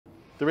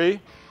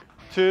3,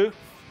 2,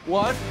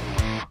 1.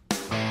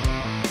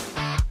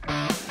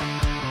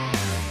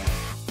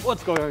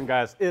 What's going on,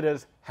 guys? It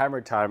is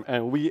hammer time,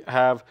 and we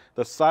have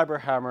the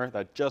cyberhammer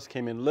that just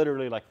came in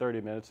literally like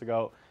 30 minutes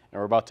ago, and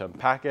we're about to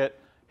unpack it,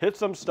 hit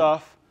some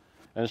stuff,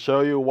 and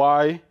show you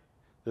why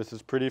this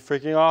is pretty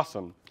freaking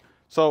awesome.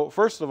 So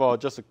first of all,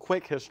 just a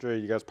quick history,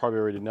 you guys probably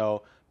already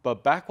know,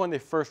 but back when they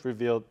first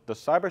revealed the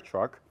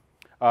Cybertruck,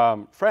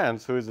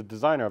 Franz, who is the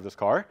designer of this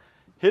car,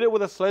 hit it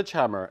with a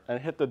sledgehammer and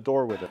hit the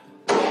door with it.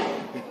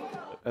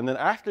 And then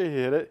after he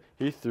hit it,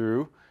 he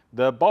threw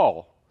the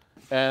ball,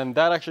 and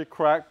that actually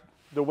cracked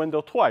the window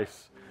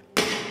twice.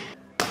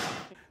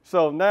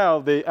 So now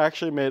they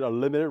actually made a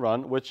limited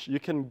run, which you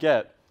can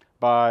get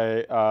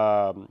by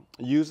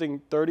using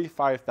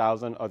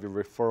 35,000 of your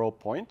referral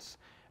points,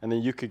 and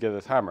then you could get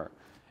this hammer.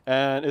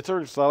 And it's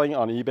already selling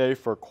on eBay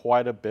for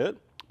quite a bit,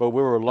 but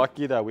we were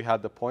lucky that we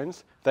had the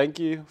points. Thank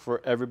you for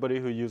everybody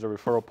who used a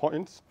referral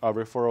points, a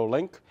referral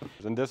link.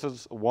 And this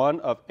is one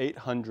of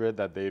 800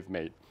 that they've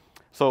made.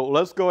 So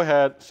let's go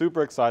ahead,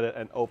 super excited,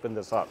 and open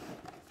this up.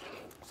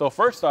 So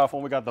first off,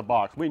 when we got the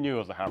box, we knew it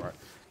was a hammer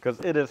because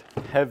it is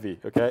heavy,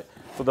 okay?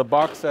 So the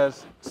box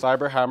says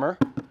cyberhammer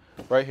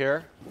right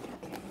here.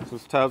 This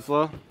is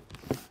Tesla,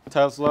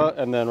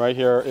 and then right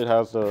here it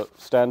has the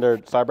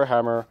standard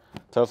cyberhammer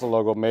Tesla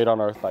logo, made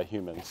on Earth by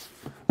humans.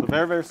 So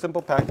very, very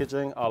simple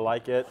packaging. I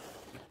like it.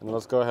 And then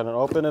let's go ahead and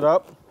open it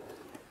up.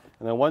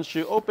 And then once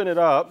you open it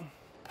up,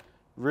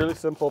 really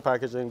simple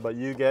packaging, but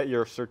you get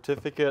your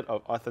certificate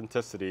of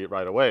authenticity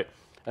right away.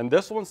 And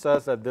this one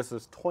says that this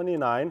is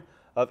 29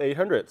 of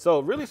 800.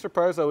 So really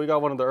surprised that we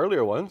got one of the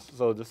earlier ones.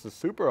 So this is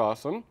super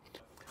awesome.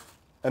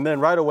 And then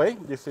right away,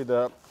 you see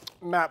the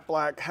matte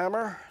black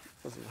hammer.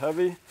 This is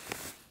heavy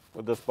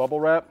with this bubble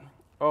wrap.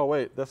 Oh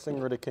wait, this thing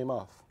already came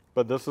off.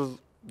 But this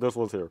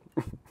was here.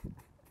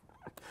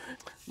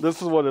 This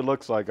is what it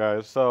looks like,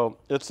 guys. So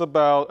it's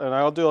about, and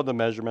I'll do all the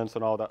measurements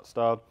and all that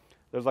stuff.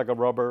 There's like a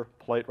rubber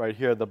plate right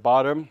here at the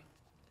bottom.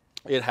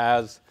 It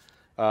has,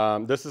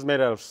 this is made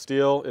out of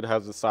steel. It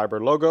has the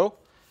Cyber logo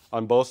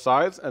on both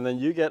sides, and then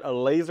you get a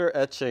laser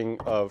etching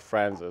of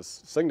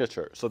Franz's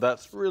signature. So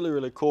that's really,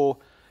 really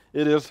cool.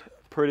 It is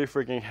pretty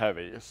freaking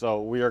heavy.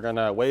 So we are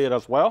gonna weigh it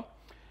as well.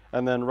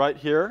 And then right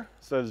here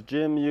says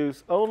gym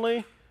use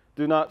only,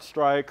 do not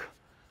strike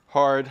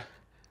hard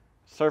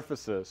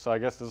surfaces. So I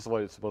guess this is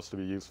what it's supposed to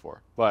be used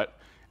for. But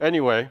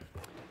anyway,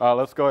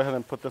 let's go ahead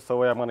and put this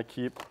away. I'm gonna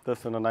keep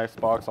this in a nice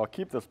box. I'll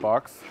keep this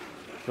box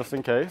just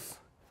in case.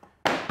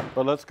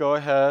 But let's go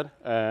ahead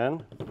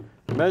and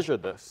measure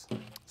this.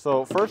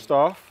 So first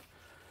off,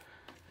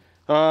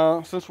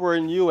 since we're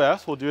in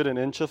US, we'll do it in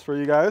inches for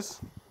you guys.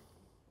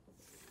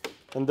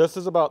 And this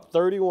is about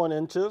 31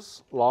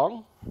 inches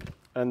long.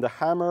 And the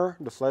hammer,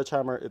 the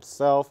sledgehammer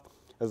itself,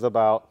 is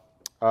about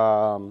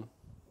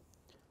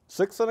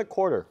 6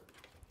 1/4,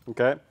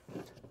 okay?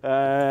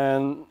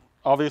 And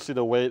obviously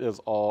the weight is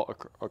all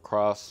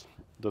across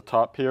the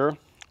top here.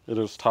 It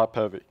is top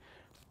heavy.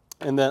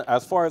 And then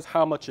as far as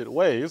how much it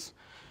weighs,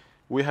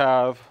 we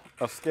have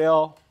a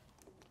scale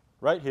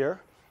right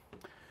here.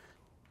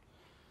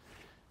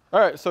 All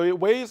right, so it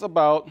weighs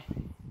about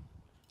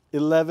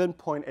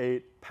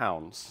 11.8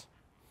 pounds.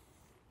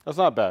 That's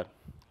not bad.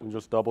 And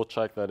just double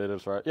check that it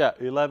is right. Yeah,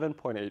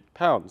 11.8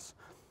 pounds.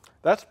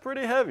 That's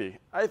pretty heavy,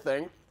 I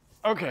think.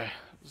 Okay,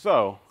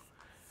 so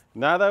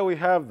now that we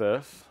have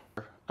this,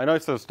 I know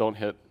it says don't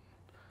hit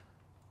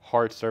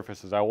hard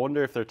surfaces. I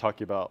wonder if they're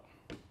talking about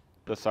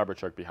the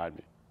Cybertruck behind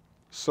me.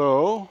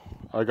 So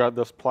I got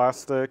this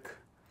plastic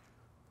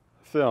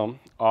film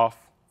off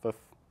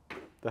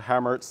the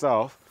hammer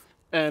itself.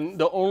 And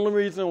the only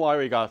reason why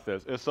we got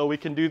this is so we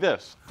can do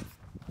this.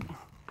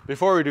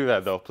 Before we do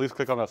that though, please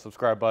click on that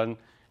subscribe button.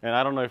 And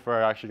I don't know if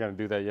we're actually going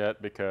to do that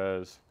yet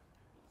because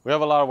we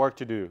have a lot of work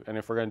to do. And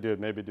if we're going to do it,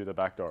 maybe do the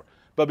back door.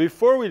 But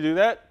before we do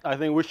that, I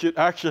think we should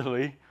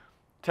actually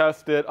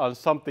test it on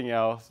something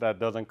else that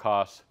doesn't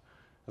cost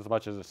as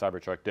much as the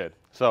Cybertruck did.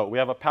 So we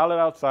have a pallet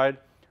outside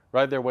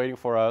right there waiting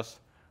for us,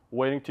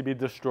 waiting to be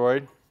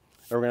destroyed.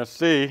 And we're going to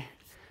see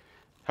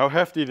how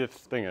hefty this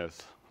thing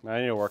is. I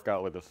need to work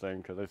out with this thing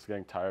because it's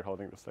getting tired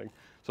holding this thing.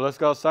 So let's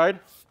go outside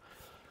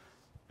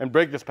and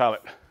break this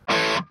pallet.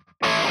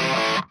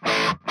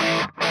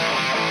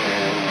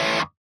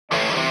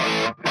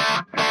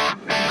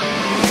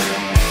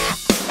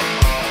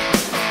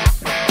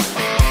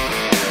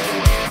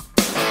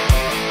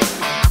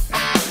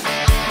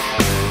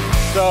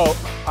 So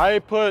I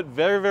put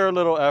very, very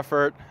little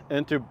effort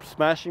into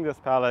smashing this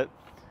pallet.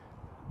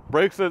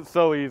 Breaks it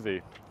so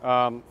easy.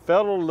 Felt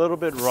a little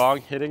bit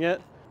wrong hitting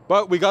it,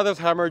 but we got this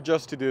hammer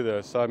just to do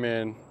this. So I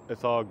mean,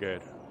 it's all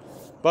good.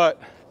 But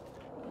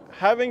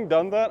having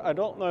done that, I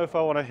don't know if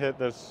I want to hit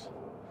this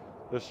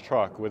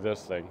truck with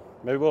this thing.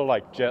 Maybe we'll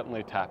like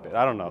gently tap it.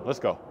 I don't know. Let's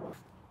go.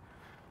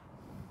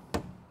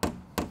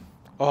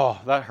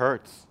 Oh, that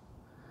hurts.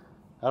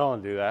 I don't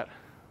want to do that.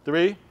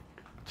 3,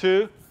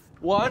 2,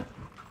 1.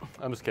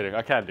 I'm just kidding.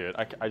 I can't do it.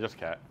 I just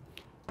can't.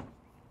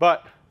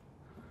 But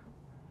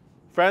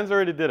Franz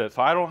already did it,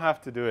 so I don't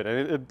have to do it.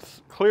 And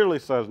it clearly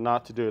says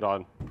not to do it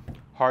on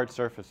hard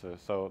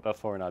surfaces, so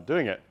that's why we're not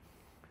doing it.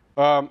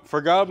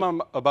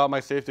 Forgot about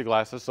my safety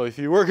glasses, so if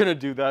you were gonna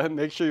do that,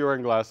 make sure you're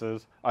wearing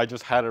glasses. I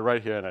just had it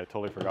right here and I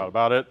totally forgot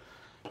about it.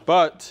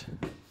 But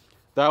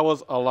that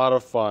was a lot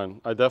of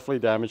fun. I definitely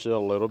damaged it a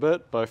little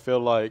bit, but I feel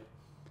like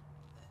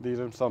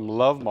these are some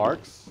love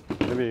marks.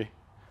 Maybe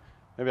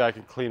I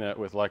can clean it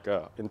with like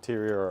a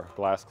interior or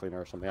glass cleaner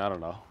or something, I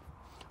don't know.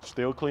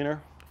 Steel cleaner.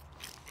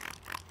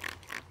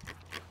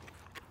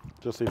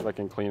 Just see if I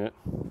can clean it.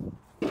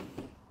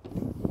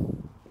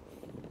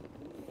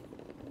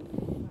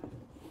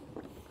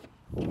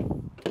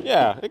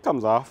 Yeah, it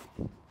comes off.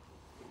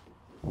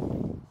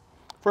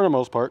 For the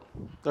most part.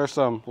 There's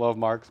some love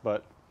marks,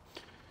 but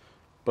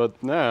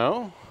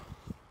now,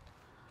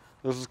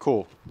 this is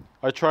cool.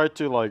 I tried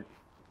to like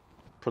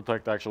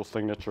protect the actual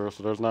signature,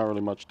 so there's not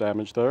really much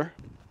damage there.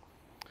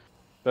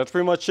 That's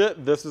pretty much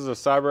it. This is a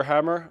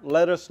cyberhammer.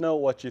 Let us know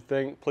what you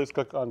think. Please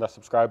click on that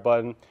subscribe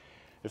button.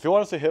 If you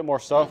want us to hit more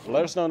stuff,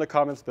 let us know in the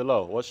comments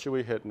below. What should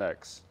we hit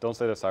next? Don't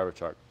say the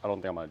Cybertruck. I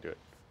don't think I'm gonna do it.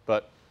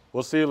 But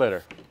we'll see you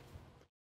later.